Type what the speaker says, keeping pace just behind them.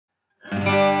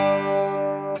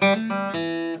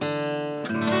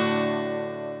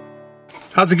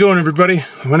How's it going, everybody?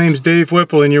 My name's Dave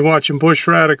Whipple and you're watching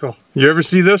Bushradical. You ever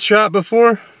see this shot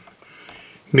before?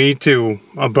 Me too.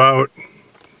 About,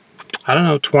 I don't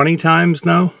know, 20 times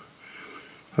now.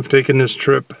 I've taken this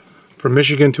trip from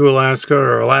Michigan to Alaska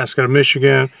or Alaska to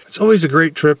Michigan. It's always a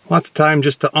great trip. Lots of time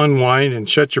just to unwind and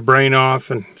shut your brain off,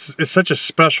 and it's such a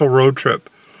special road trip.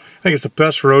 I think it's the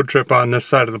best road trip on this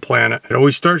side of the planet. It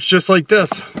always starts just like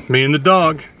this. Me and the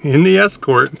dog in the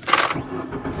Escort.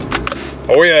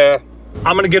 Oh yeah.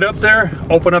 I'm gonna get up there,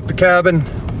 open up the cabin,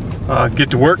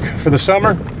 get to work for the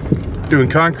summer,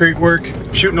 doing concrete work,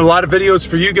 shooting a lot of videos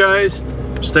for you guys.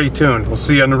 Stay tuned. We'll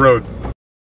see you on the road.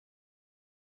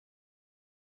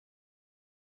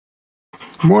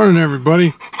 Morning,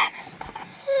 everybody.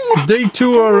 Day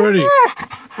 2 already.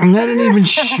 And I didn't even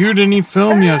shoot any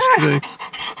film yesterday.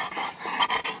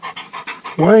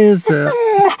 Why is that?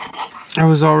 It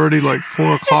was already like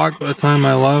 4 o'clock by the time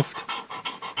I left.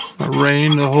 It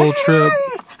rained the whole trip.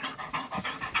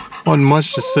 Wasn't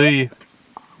much to see.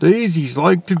 Daisy's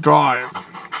like to drive.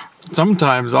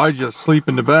 Sometimes I just sleep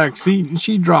in the back seat and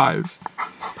she drives.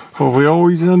 But we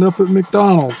always end up at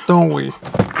McDonald's, don't we?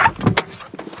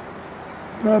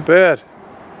 Not bad.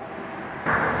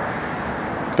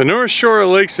 The North Shore of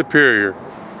Lake Superior.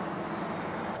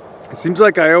 It seems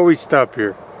like I always stop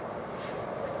here.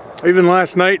 Even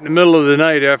last night in the middle of the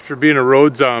night after being a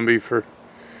road zombie for,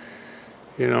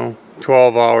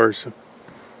 12 hours.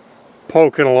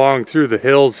 Poking along through the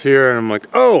hills here, and I'm like,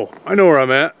 oh, I know where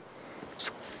I'm at.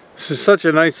 This is such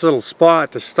a nice little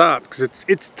spot to stop because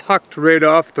it's tucked right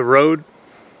off the road,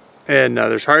 and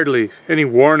there's hardly any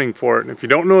warning for it. And if you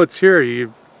don't know it's here,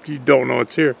 you don't know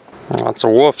it's here. Lots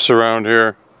of wolves around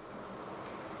here.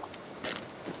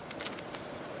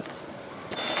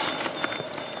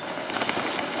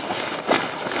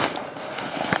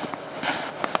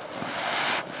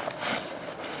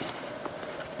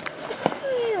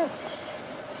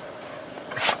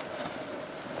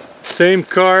 Same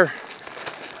car,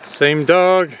 same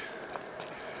dog,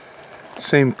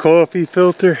 same coffee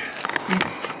filter.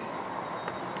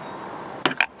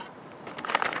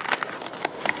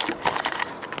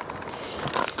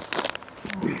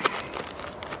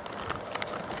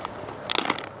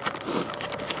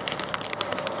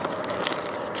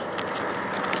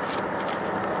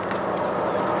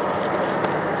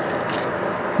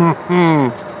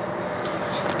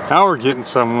 Now we're getting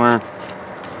somewhere.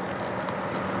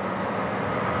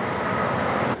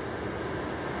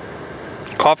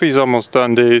 Coffee's almost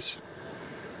done, Days.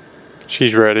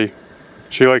 She's ready.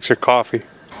 She likes her coffee.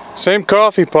 Same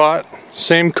coffee pot,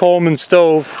 same Coleman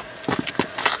stove.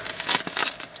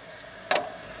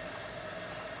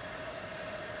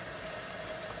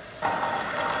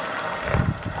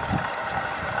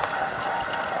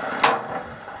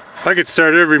 I could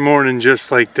start every morning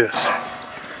just like this.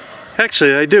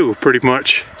 Actually, I do, pretty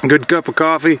much. A good cup of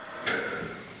coffee.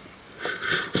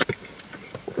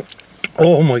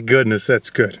 Oh my goodness,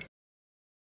 that's good.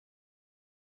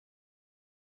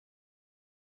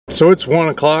 So it's 1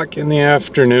 o'clock in the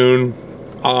afternoon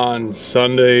on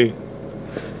Sunday,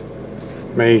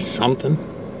 May something.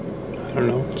 I don't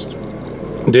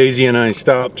know. Daisy and I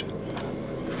stopped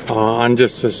on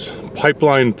just this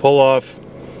pipeline pull-off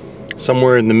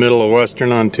somewhere in the middle of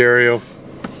Western Ontario.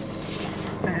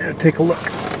 Take a look.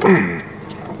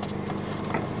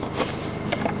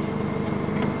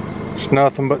 It's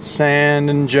nothing but sand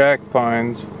and jack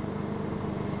pines.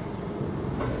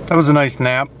 That was a nice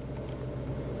nap.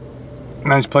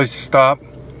 Nice place to stop.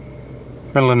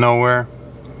 Middle of nowhere.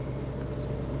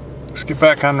 Let's get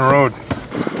back on the road.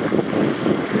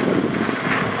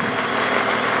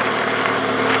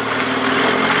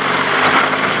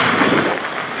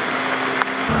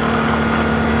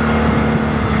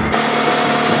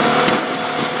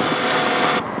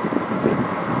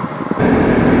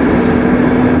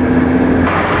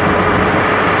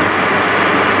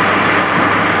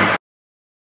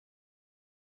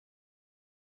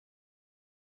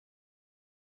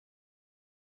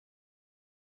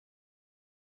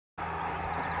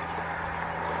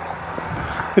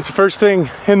 It's the first thing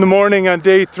in the morning on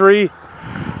day 3,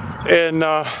 and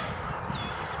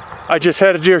I just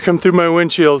had a deer come through my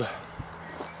windshield.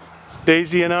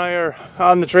 Daisy and I are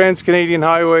on the Trans-Canadian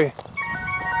Highway.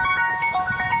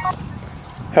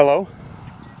 Hello?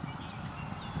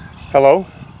 Hello?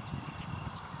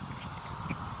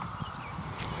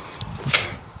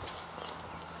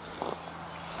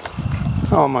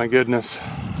 Oh my goodness.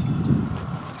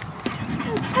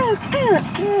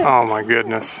 Oh my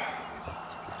goodness.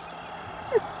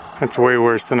 That's way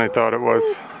worse than I thought it was.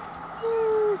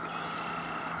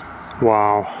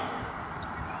 Wow.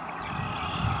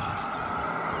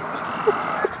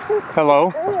 Hello?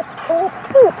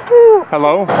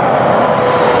 Hello?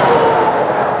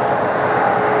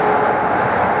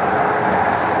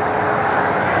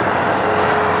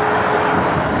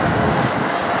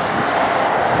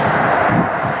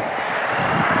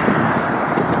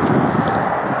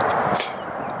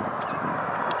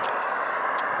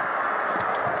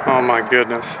 Oh my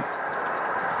goodness.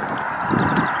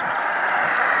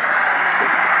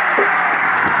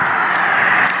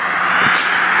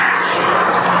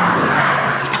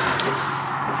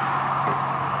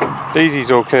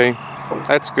 Daisy's okay.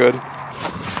 That's good.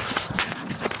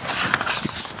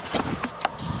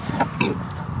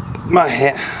 My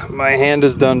hand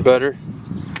has done better.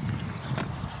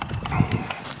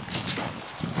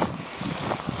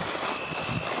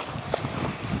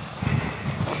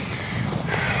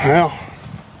 Well,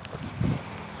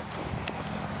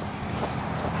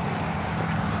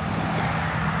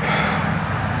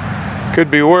 could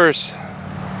be worse.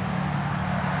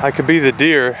 I could be the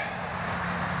deer.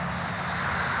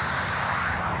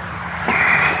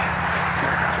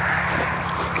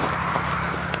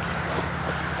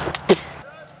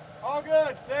 All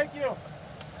good, thank you.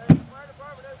 Hey, fire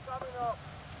department is coming up.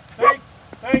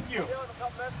 Thank you.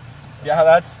 Yeah,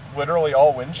 that's literally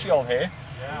all windshield, hey?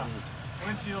 Yeah.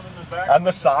 Windshield in the back. And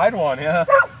the side one, yeah.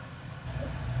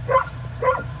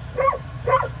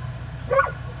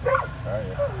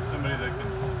 Somebody that can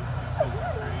do something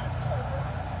creative.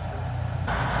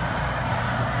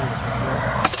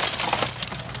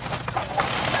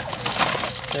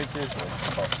 Take this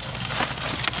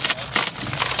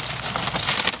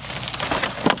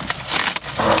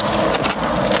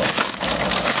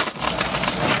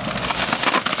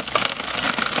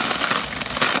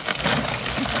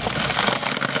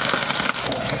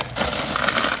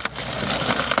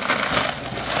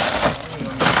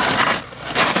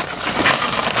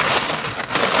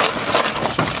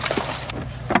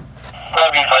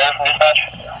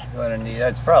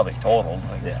That's probably totaled.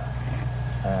 Like, yeah.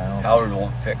 Howard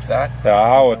won't fix that. Yeah,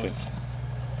 Howard is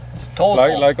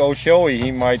Total. like O'Shoey.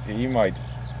 He might.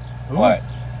 What?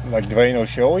 Like Dwayne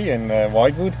O'Shoey in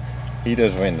Whitewood. He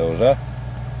does windows, huh?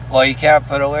 Well, you can't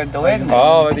put away the windows.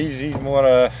 Oh, but he's more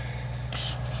a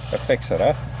fixer,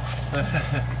 huh?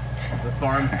 The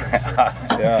farm fixer.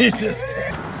 Yeah.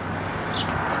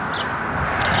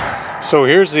 So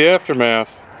here's the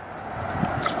aftermath.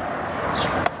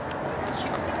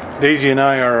 Daisy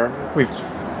and we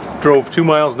drove 2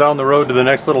 miles down the road to the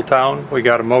next little town. We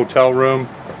got a motel room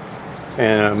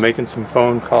and making some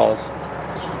phone calls.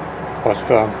 But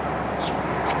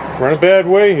we're in a bad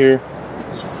way here.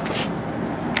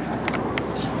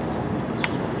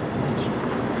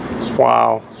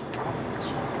 Wow.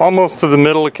 Almost to the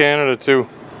middle of Canada too.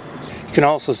 You can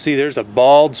also see there's a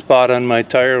bald spot on my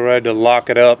tire where I had to lock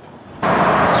it up.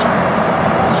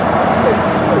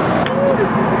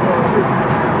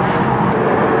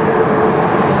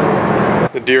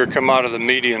 The deer come out of the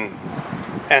median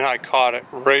and I caught it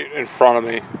right in front of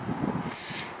me,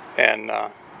 and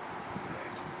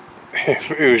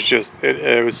it was just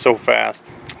it was so fast,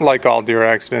 like all deer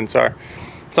accidents are.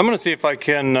 So I'm gonna see if I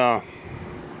can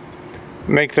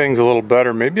make things a little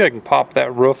better. Maybe I can pop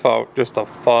that roof out just a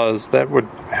fuzz. That would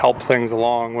help things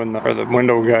along when the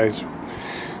window guys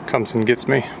comes and gets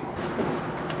me.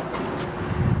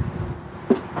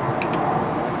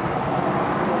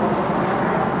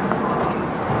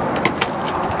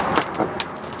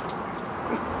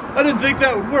 I didn't think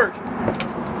that would work.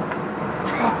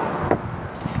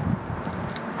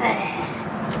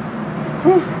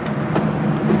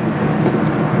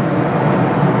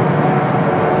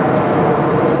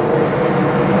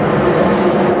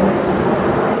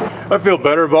 I feel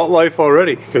better about life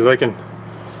already because I can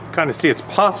kind of see it's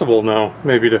possible now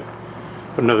maybe to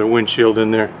put another windshield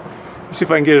in there. Let's see if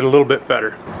I can get it a little bit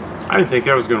better. I didn't think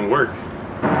that was going to work.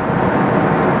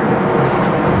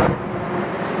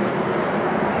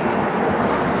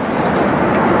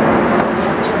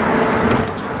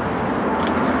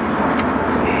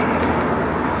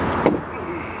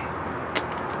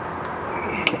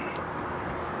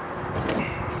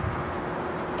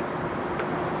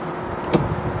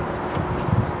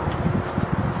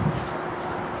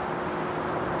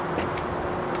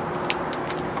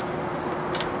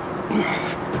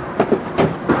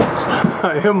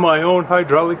 I am my own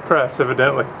hydraulic press,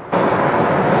 evidently.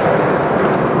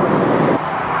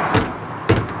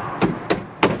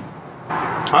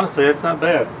 Honestly, it's not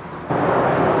bad.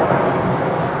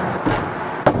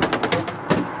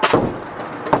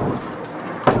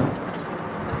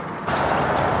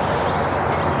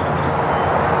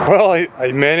 Well,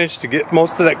 I managed to get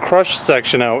most of that crushed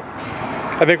section out.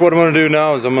 I think what I'm going to do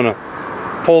now is I'm going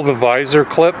to pull the visor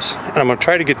clips, and I'm going to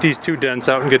try to get these two dents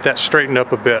out and get that straightened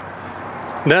up a bit.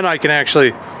 Then I can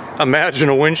actually imagine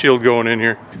a windshield going in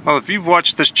here. Well, if you've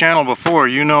watched this channel before,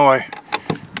 you know I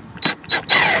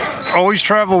always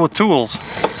travel with tools.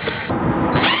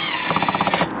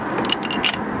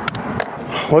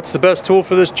 What's the best tool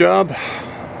for this job?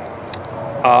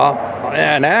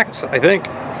 An axe, I think.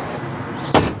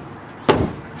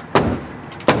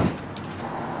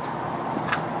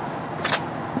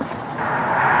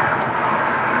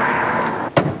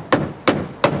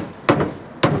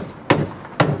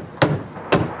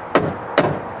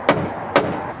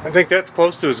 I think that's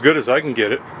close to as good as I can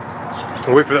get it.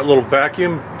 I'll wait for that little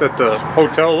vacuum that the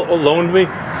hotel loaned me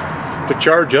to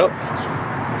charge up.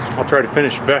 I'll try to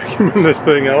finish vacuuming this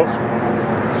thing out.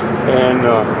 And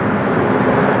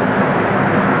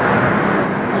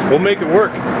we'll make it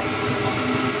work.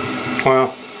 Well,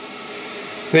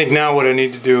 I think now what I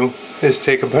need to do is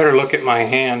take a better look at my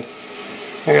hand.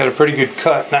 I got a pretty good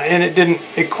cut. Now, and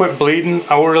it quit bleeding.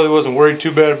 I really wasn't worried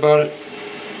too bad about it.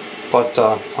 But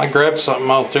I grabbed something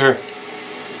out there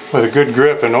with a good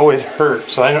grip and oh, it hurt.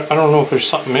 So I don't know if there's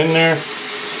something in there.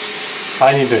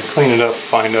 I need to clean it up and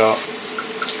find out.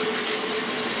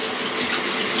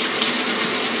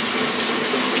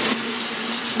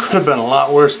 Could have been a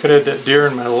lot worse. Could have had that deer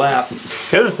in my lap.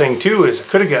 The other thing too is I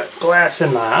could have got glass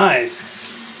in my eyes.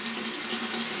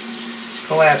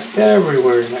 Glass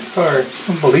everywhere in that car. I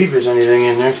don't believe there's anything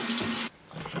in there.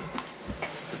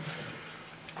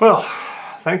 Well,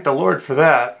 thank the Lord for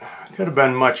that. Could have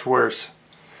been much worse.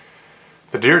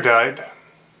 The deer died.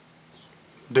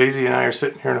 Daisy and I are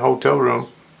sitting here in a hotel room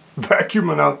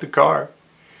vacuuming out the car.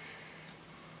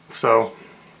 So,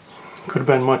 could have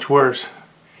been much worse.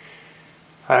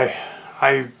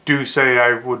 I do say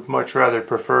I would much rather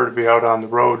prefer to be out on the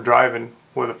road driving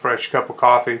with a fresh cup of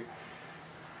coffee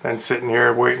than sitting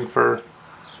here waiting for...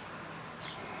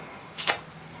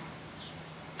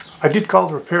 I did call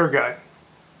the repair guy.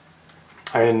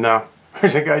 And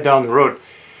there's a guy down the road,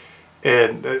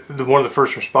 and one of the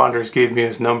first responders gave me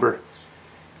his number,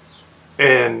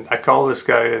 and I called this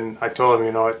guy and I told him,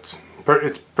 you know, it's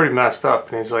pretty messed up,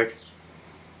 and he's like,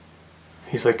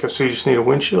 so you just need a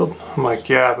windshield? I'm like,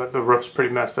 yeah, but the roof's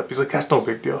pretty messed up. He's like, that's no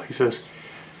big deal. He says,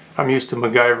 I'm used to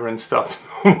MacGyver and stuff.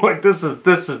 I'm like, this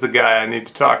is the guy I need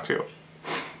to talk to.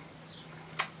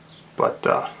 But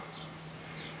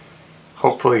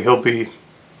hopefully he'll be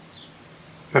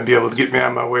able to get me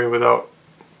on my way without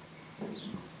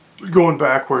going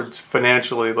backwards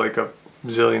financially like $1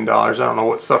 zillion. I don't know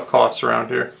what stuff costs around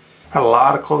here. Had a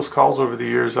lot of close calls over the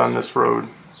years on this road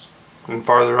and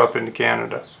farther up into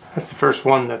Canada. That's the first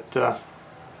one that,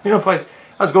 you know, if I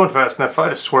was going fast enough, if I'd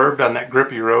have swerved on that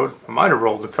grippy road, I might have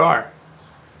rolled the car.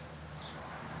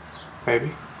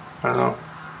 Maybe. I don't know.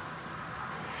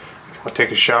 I'll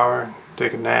take a shower and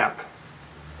take a nap.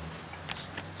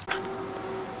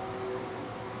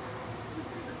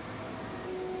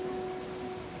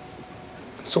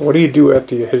 So what do you do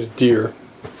after you hit a deer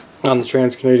on the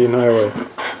Trans-Canadian Highway?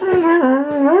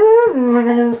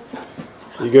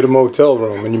 You get a motel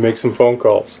room and you make some phone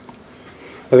calls.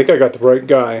 I think I got the right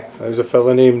guy. There's a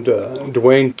fella named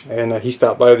Dwayne, and he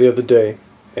stopped by the other day,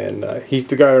 and he's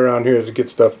the guy around here to get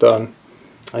stuff done,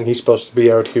 and he's supposed to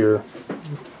be out here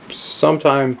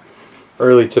sometime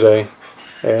early today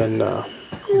and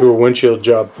do a windshield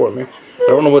job for me. I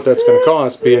don't know what that's going to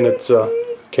cost, being it's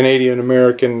Canadian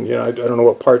American. You know, I don't know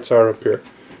what parts are up here,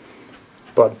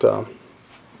 but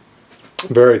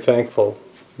very thankful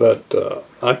that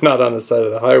I'm not on the side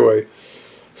of the highway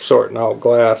sorting out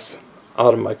glass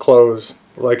out of my clothes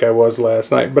like I was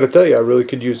last night. But I tell you, I really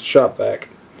could use a shop vac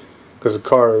because the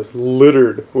car is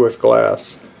littered with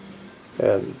glass,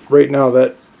 and right now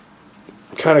that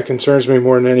kind of concerns me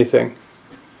more than anything.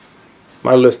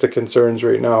 My list of concerns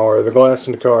right now are the glass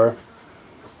in the car,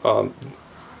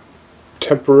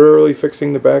 temporarily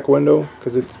fixing the back window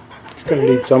because it's going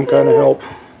to need some kind of help,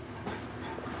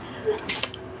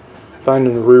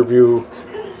 finding the rear view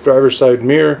driver's side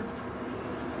mirror,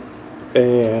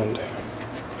 and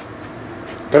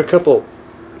got a couple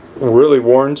really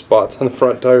worn spots on the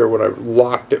front tire when I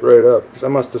locked it right up because I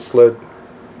must have slid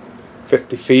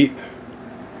 50 feet.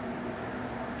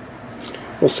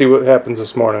 We'll see what happens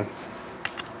this morning.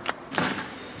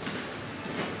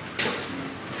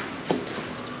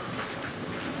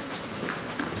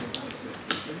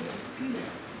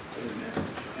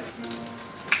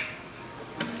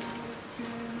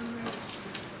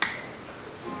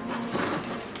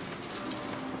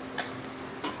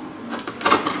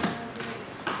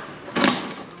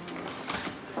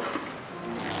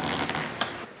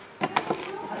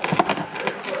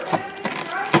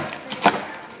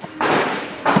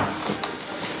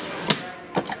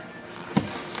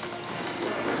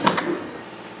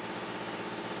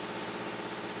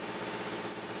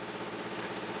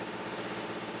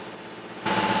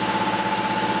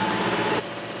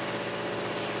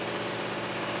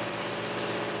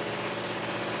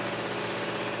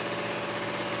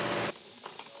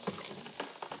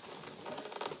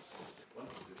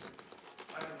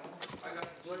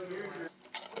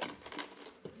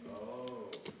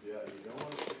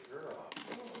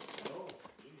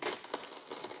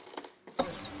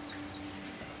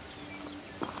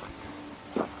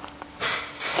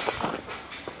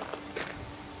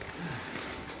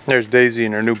 There's Daisy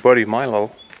and her new buddy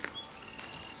Milo.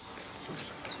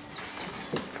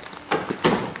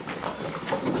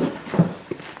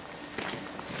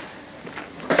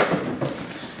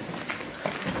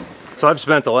 So I've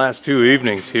spent the last 2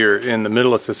 evenings here in the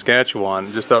middle of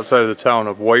Saskatchewan, just outside of the town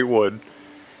of Whitewood,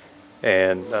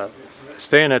 and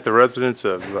staying at the residence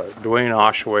of Dwayne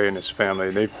Oshaway and his family.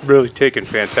 They've really taken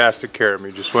fantastic care of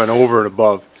me, just went over and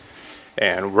above.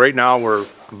 And right now we're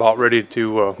about ready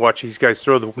to watch these guys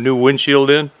throw the new windshield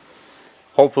in.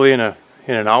 Hopefully in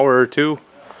an hour or two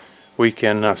we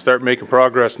can start making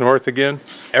progress north again.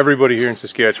 Everybody here in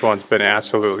Saskatchewan's been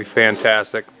absolutely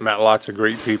fantastic. Met lots of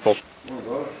great people.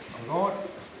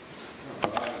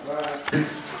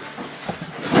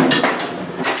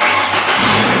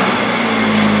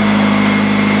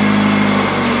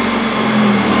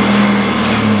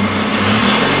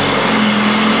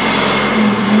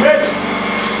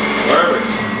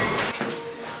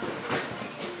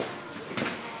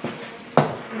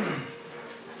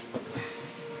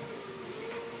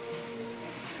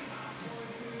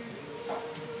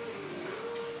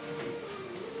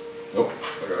 Nope,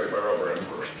 I gotta get my rubber in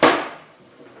first.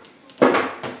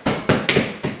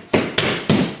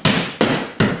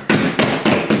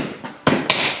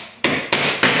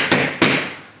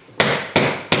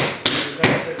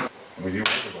 What do you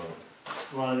think about it?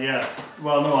 Well, yeah.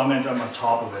 Well, no, I meant I'm on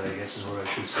top of it, I guess is what I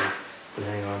should say. But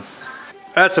hang on.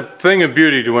 That's a thing of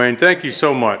beauty, Dwayne. Thank you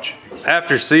so much.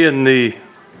 After seeing the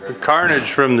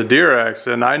carnage from the deer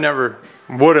accident, I never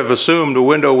would have assumed a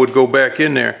window would go back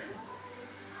in there.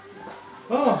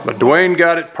 Oh, But Dwayne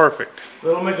got it perfect.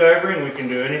 little MacGyver, and we can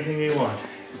do anything you want.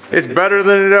 It's better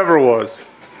than it ever was.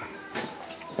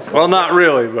 Well, not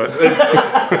really, but...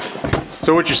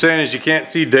 So what you're saying is you can't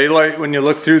see daylight when you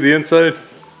look through the inside?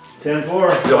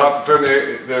 10-4. You'll have to turn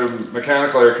the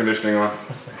mechanical air conditioning on.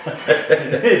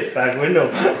 It is, back window.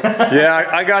 Yeah,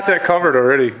 I got that covered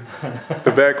already.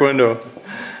 The back window.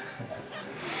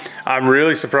 I'm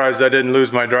really surprised I didn't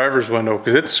lose my driver's window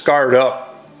because it's scarred up.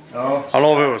 Oh. I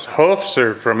don't know if it was hoofs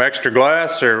or from extra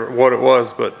glass or what it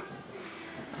was, but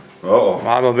Uh-oh.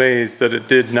 I'm amazed that it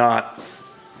did not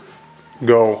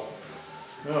go.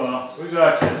 Oh well, we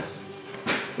got you.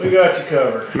 We got you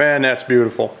covered. Man, that's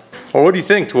beautiful. Well, what do you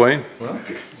think, Dwayne? Well,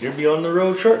 you'll be on the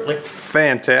road shortly.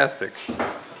 Fantastic.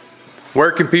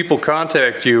 Where can people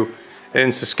contact you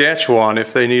in Saskatchewan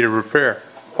if they need a repair?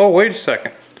 Oh, wait a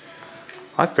second.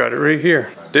 I've got it right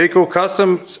here. Daco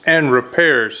Customs and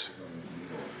Repairs.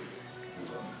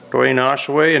 Dwayne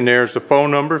Oshaway, and there's the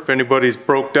phone number if anybody's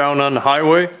broke down on the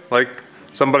highway, like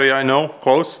somebody I know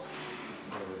close.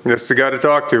 That's the guy to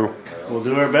talk to. We'll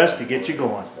do our best to get you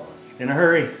going. In a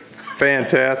hurry.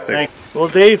 Fantastic. Well,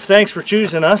 Dave, thanks for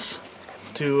choosing us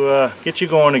to get you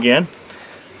going again.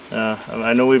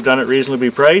 I know we've done it reasonably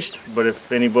priced, but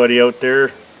if anybody out there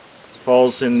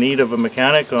falls in need of a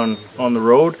mechanic on the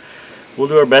road, we'll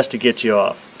do our best to get you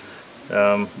off.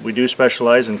 We do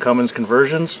specialize in Cummins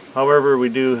conversions. However, we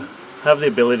do have the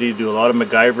ability to do a lot of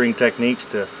MacGyvering techniques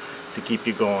to keep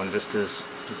you going, just as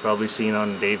you've probably seen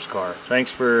on Dave's car. Thanks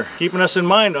for keeping us in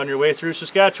mind on your way through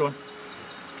Saskatchewan.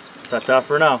 Ta-ta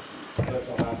for now.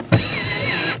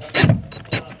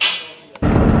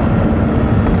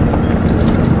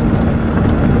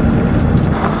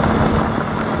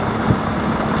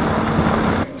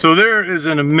 So there is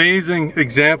an amazing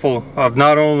example of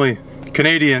not only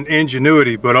Canadian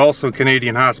ingenuity, but also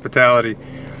Canadian hospitality.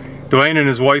 Dwayne and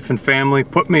his wife and family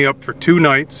put me up for 2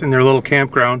 nights in their little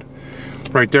campground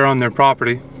right there on their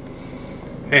property,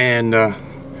 and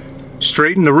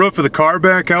straightened the roof of the car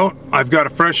back out. I've got a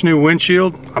fresh new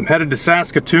windshield. I'm headed to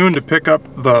Saskatoon to pick up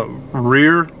the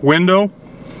rear window,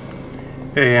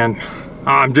 and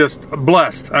I'm just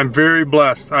blessed. I'm very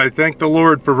blessed. I thank the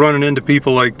Lord for running into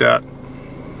people like that,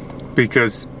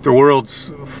 because the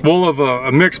world's full of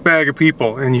a mixed bag of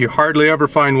people, and you hardly ever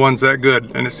find ones that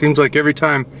good. And it seems like every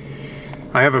time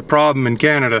I have a problem in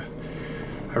Canada,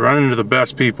 I run into the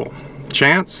best people.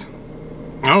 Chance?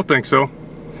 I don't think so.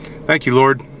 Thank you,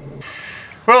 Lord.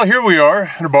 Well, here we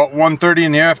are at about 1:30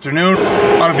 in the afternoon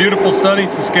on a beautiful sunny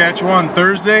Saskatchewan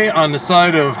Thursday on the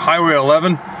side of Highway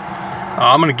 11.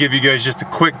 I'm going to give you guys just a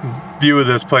quick view of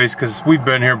this place because we've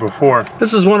been here before.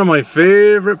 This is one of my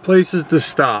favorite places to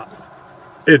stop.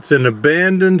 It's an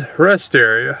abandoned rest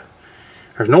area.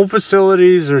 There's no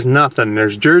facilities, there's nothing.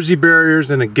 There's Jersey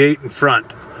barriers and a gate in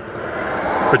front.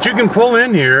 But you can pull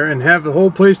in here and have the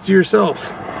whole place to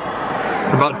yourself.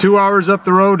 About 2 hours up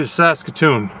the road is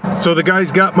Saskatoon. So the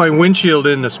guys got my windshield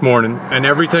in this morning and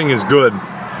everything is good.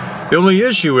 The only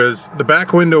issue is the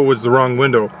back window was the wrong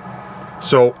window.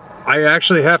 So I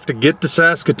actually have to get to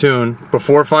Saskatoon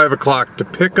before 5 o'clock to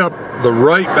pick up the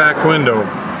right back window.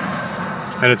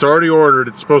 And it's already ordered.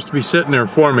 It's supposed to be sitting there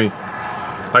for me.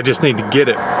 I just need to get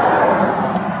it.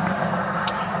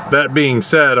 That being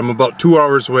said, I'm about 2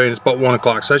 hours away and it's about 1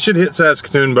 o'clock. So I should hit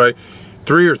Saskatoon by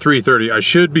 3 or 3:30. I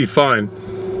should be fine.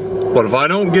 But if I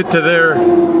don't get to there,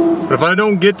 if I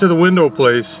don't get to the window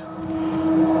place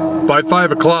by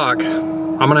 5 o'clock,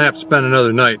 I'm gonna have to spend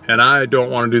another night, and I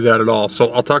don't want to do that at all.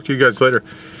 So I'll talk to you guys later.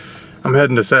 I'm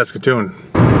heading to Saskatoon.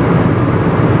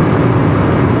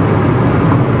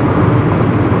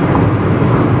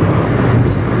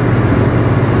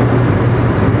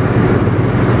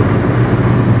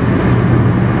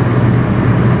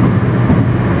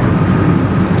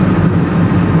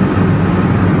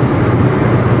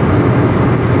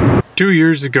 2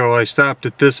 years ago, I stopped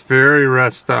at this very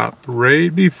rest stop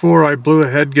right before I blew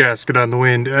a head gasket on the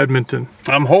way into Edmonton.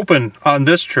 I'm hoping on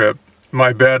this trip,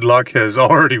 my bad luck has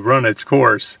already run its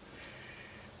course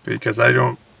because I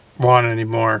don't want any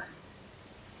more.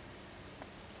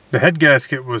 The head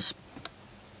gasket was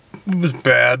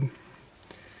bad,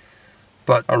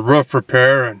 but a roof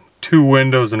repair and 2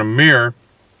 windows and a mirror.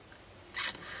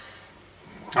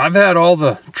 I've had all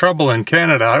the trouble in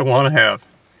Canada I want to have.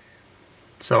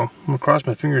 So I'm gonna cross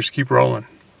my fingers, keep rolling.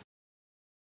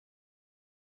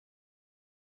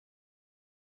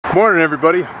 Morning,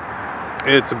 everybody.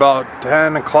 It's about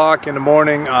 10 o'clock in the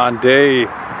morning on day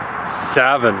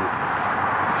 7.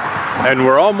 And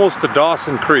we're almost to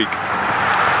Dawson Creek.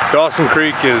 Dawson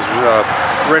Creek is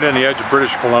right on the edge of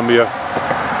British Columbia.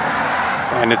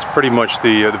 And it's pretty much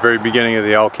the very beginning of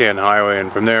the Alcan Highway.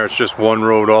 And from there, it's just one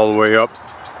road all the way up.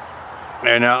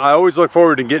 And I always look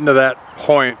forward to getting to that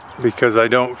point because I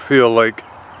don't feel like,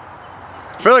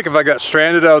 if I got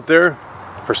stranded out there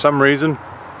for some reason,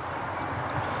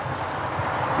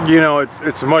 you know,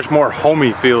 it's a much more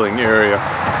homey feeling area.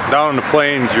 Down in the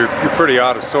plains, you're pretty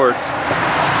out of sorts.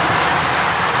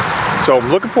 So I'm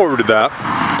looking forward to that.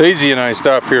 Daisy and I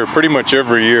stop here pretty much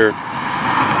every year.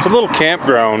 It's a little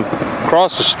campground.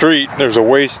 Across the street, there's a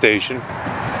way station.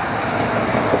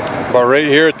 But right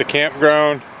here at the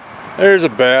campground, there's a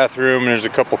bathroom and there's a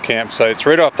couple campsites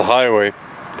right off the highway,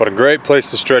 but a great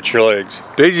place to stretch your legs.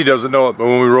 Daisy doesn't know it, but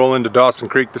when we roll into Dawson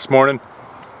Creek this morning,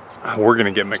 we're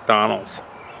gonna get McDonald's.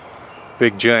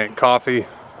 Big giant coffee,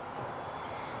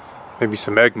 maybe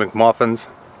some egg McMuffins.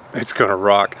 It's gonna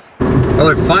rock. Well,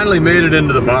 I finally made it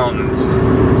into the mountains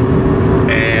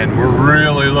and we're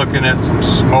really looking at some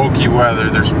smoky weather.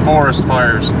 There's forest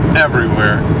fires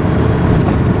everywhere.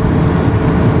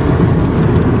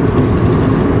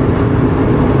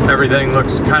 Everything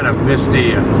looks kind of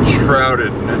misty and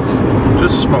shrouded, and it's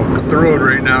just smoke. Up the road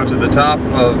right now to the top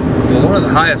of one of the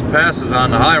highest passes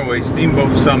on the highway,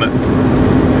 Steamboat Summit.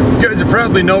 You guys have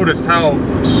probably noticed how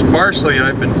sparsely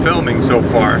I've been filming so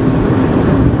far.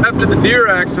 After the deer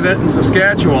accident in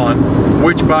Saskatchewan,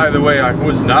 which by the way, I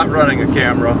was not running a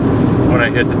camera when I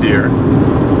hit the deer.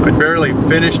 I barely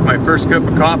finished my first cup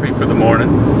of coffee for the morning.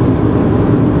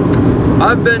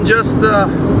 I've been just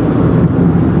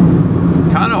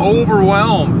kind of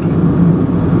overwhelmed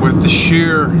with the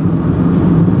sheer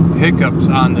hiccups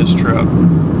on this trip.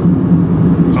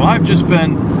 So I've just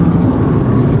been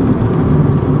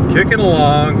kicking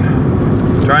along,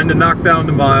 trying to knock down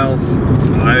the miles.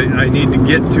 I need to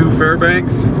get to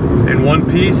Fairbanks in one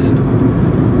piece,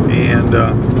 and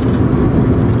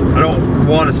I don't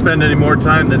want to spend any more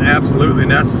time than absolutely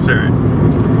necessary.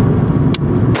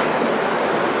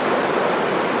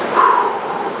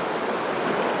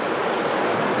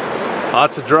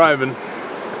 Lots of driving.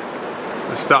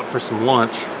 I stopped for some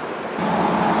lunch.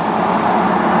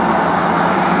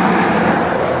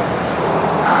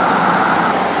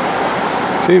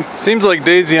 Seems like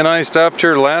Daisy and I stopped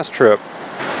here last trip.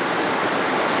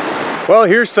 Well,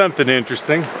 here's something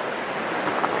interesting.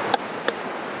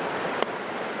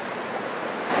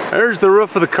 There's the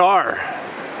roof of the car.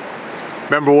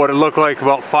 Remember what it looked like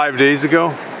about 5 days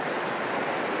ago?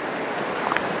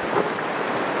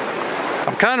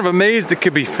 I'm kind of amazed it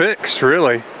could be fixed,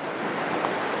 really.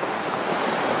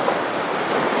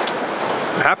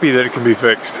 Happy that it can be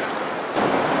fixed.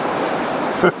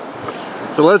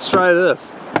 So let's try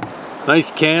this.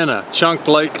 Nice can of chunked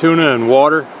light tuna and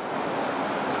water.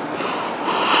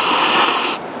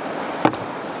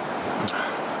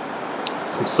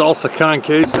 Some salsa con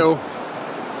queso.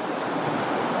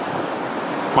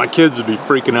 My kids would be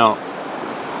freaking out.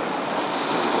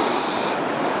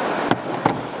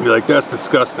 Be like, that's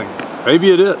disgusting. Maybe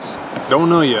it is. Don't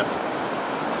know yet.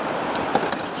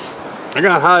 I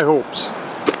got high hopes.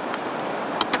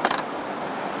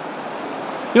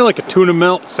 You know, like a tuna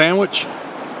melt sandwich?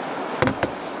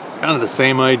 Kind of the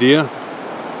same idea,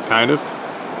 kind of.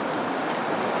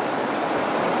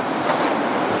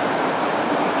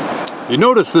 You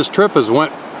notice this trip has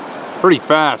went pretty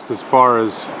fast as far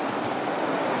as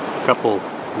a couple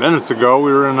minutes ago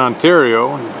we were in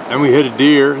Ontario and then we hit a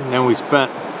deer and then we spent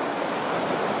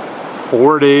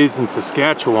 4 days in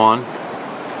Saskatchewan.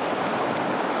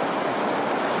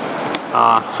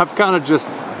 I've kind of just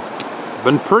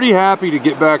been pretty happy to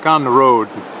get back on the road.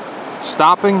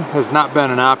 Stopping has not been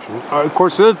an option. Of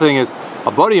course, the other thing is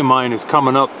a buddy of mine is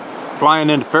coming up, flying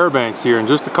into Fairbanks here in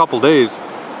just a couple days,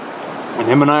 and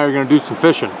him and I are going to do some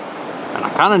fishing. And I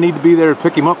kind of need to be there to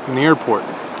pick him up from the airport.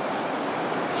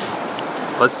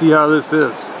 Let's see how this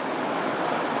is.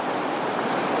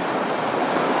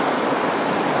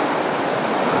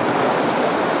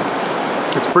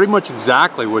 It's pretty much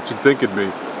exactly what you'd think it'd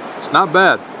be. It's not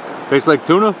bad. Tastes like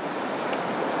tuna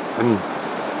and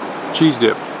cheese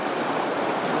dip.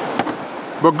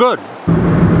 But good.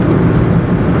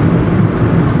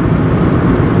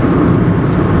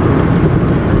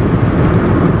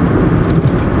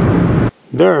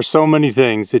 There are so many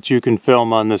things that you can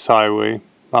film on this highway,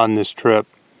 on this trip.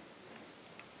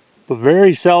 But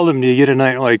very seldom do you get a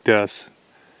night like this,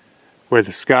 where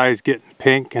the sky's getting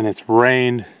pink and it's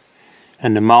rained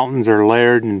and the mountains are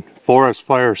layered in forest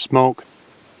fire smoke.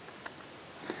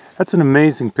 That's an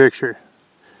amazing picture.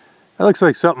 That looks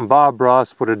like something Bob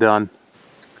Ross would have done.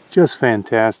 Just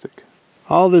fantastic.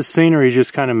 All this scenery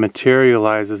just kind of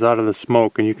materializes out of the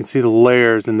smoke and you can see the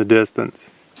layers in the distance.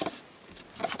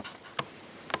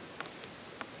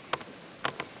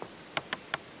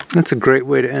 That's a great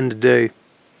way to end the day.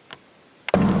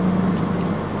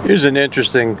 Here's an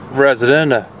interesting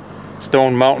resident of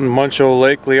Stone Mountain, Muncho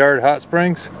Lake, Liard Hot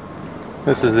Springs.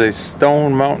 This is the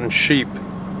Stone Mountain sheep.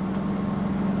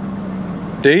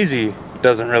 Daisy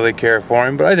doesn't really care for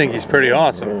him, but I think he's pretty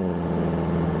awesome.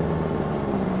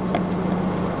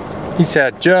 He's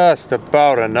had just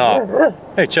about enough.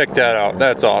 Hey, check that out.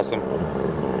 That's awesome.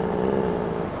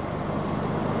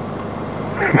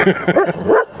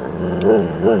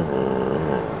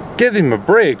 Give him a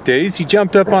break, Daisy. He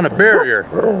jumped up on a barrier.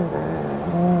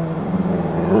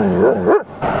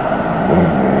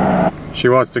 She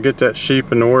wants to get that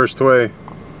sheep in the worst way.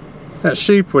 That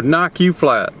sheep would knock you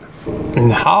flat.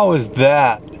 And how is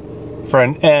that for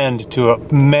an end to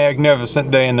a magnificent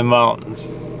day in the mountains?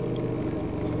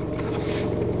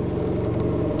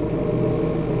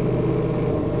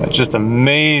 That's just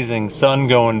amazing. Sun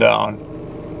going down.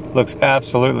 Looks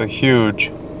absolutely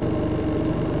huge.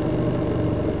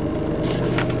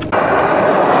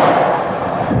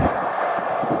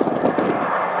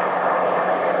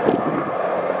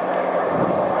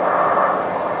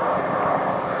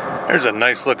 There's a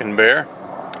nice looking bear.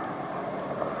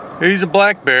 He's a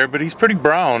black bear, but he's pretty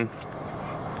brown.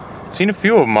 Seen a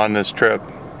few of them on this trip.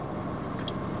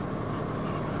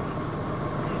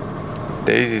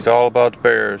 Daisy's all about the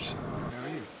bears.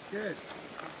 Good.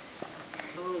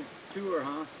 Little tour,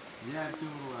 huh? Yeah, to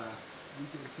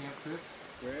weekend camp trip.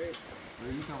 Great. Where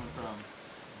are you coming from?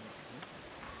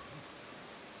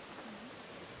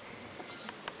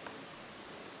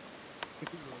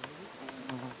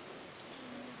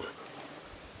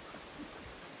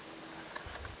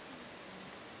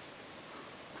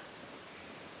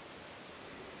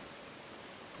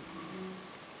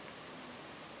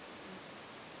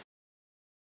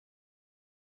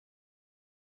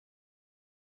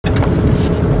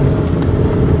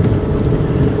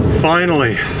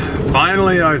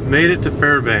 Finally I've made it to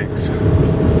Fairbanks.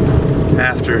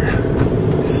 After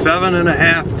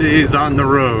 7.5 days on the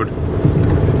road.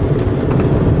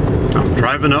 I'm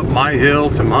driving up my hill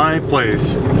to my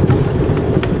place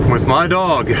with my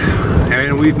dog,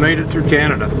 and we've made it through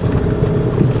Canada.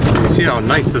 You see how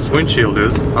nice this windshield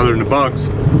is, other than the bugs.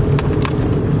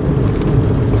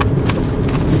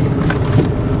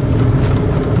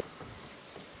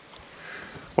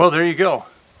 Well, there you go.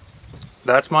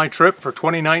 That's my trip for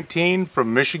 2019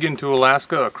 from Michigan to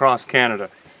Alaska across Canada.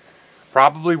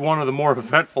 Probably one of the more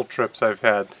eventful trips I've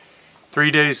had. 3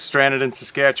 days stranded in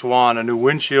Saskatchewan, a new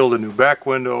windshield, a new back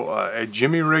window, a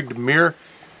jimmy-rigged mirror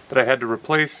that I had to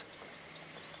replace,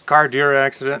 car deer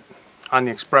accident on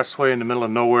the expressway in the middle of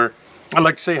nowhere. I'd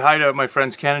like to say hi to my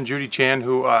friends Ken and Judy Chan,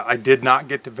 who I did not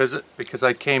get to visit because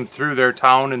I came through their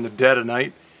town in the dead of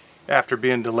night after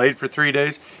being delayed for 3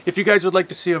 days. If you guys would like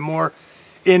to see a more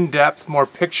in-depth, more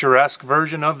picturesque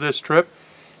version of this trip,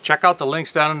 check out the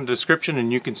links down in the description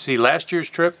and you can see last year's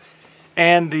trip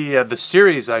and the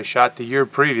series I shot the year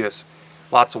previous.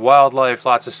 Lots of wildlife,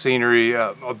 lots of scenery,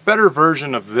 a better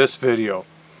version of this video.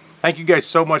 Thank you guys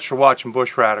so much for watching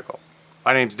Bushradical.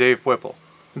 My name's Dave Whipple.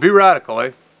 Be radical,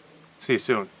 eh? See you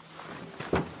soon.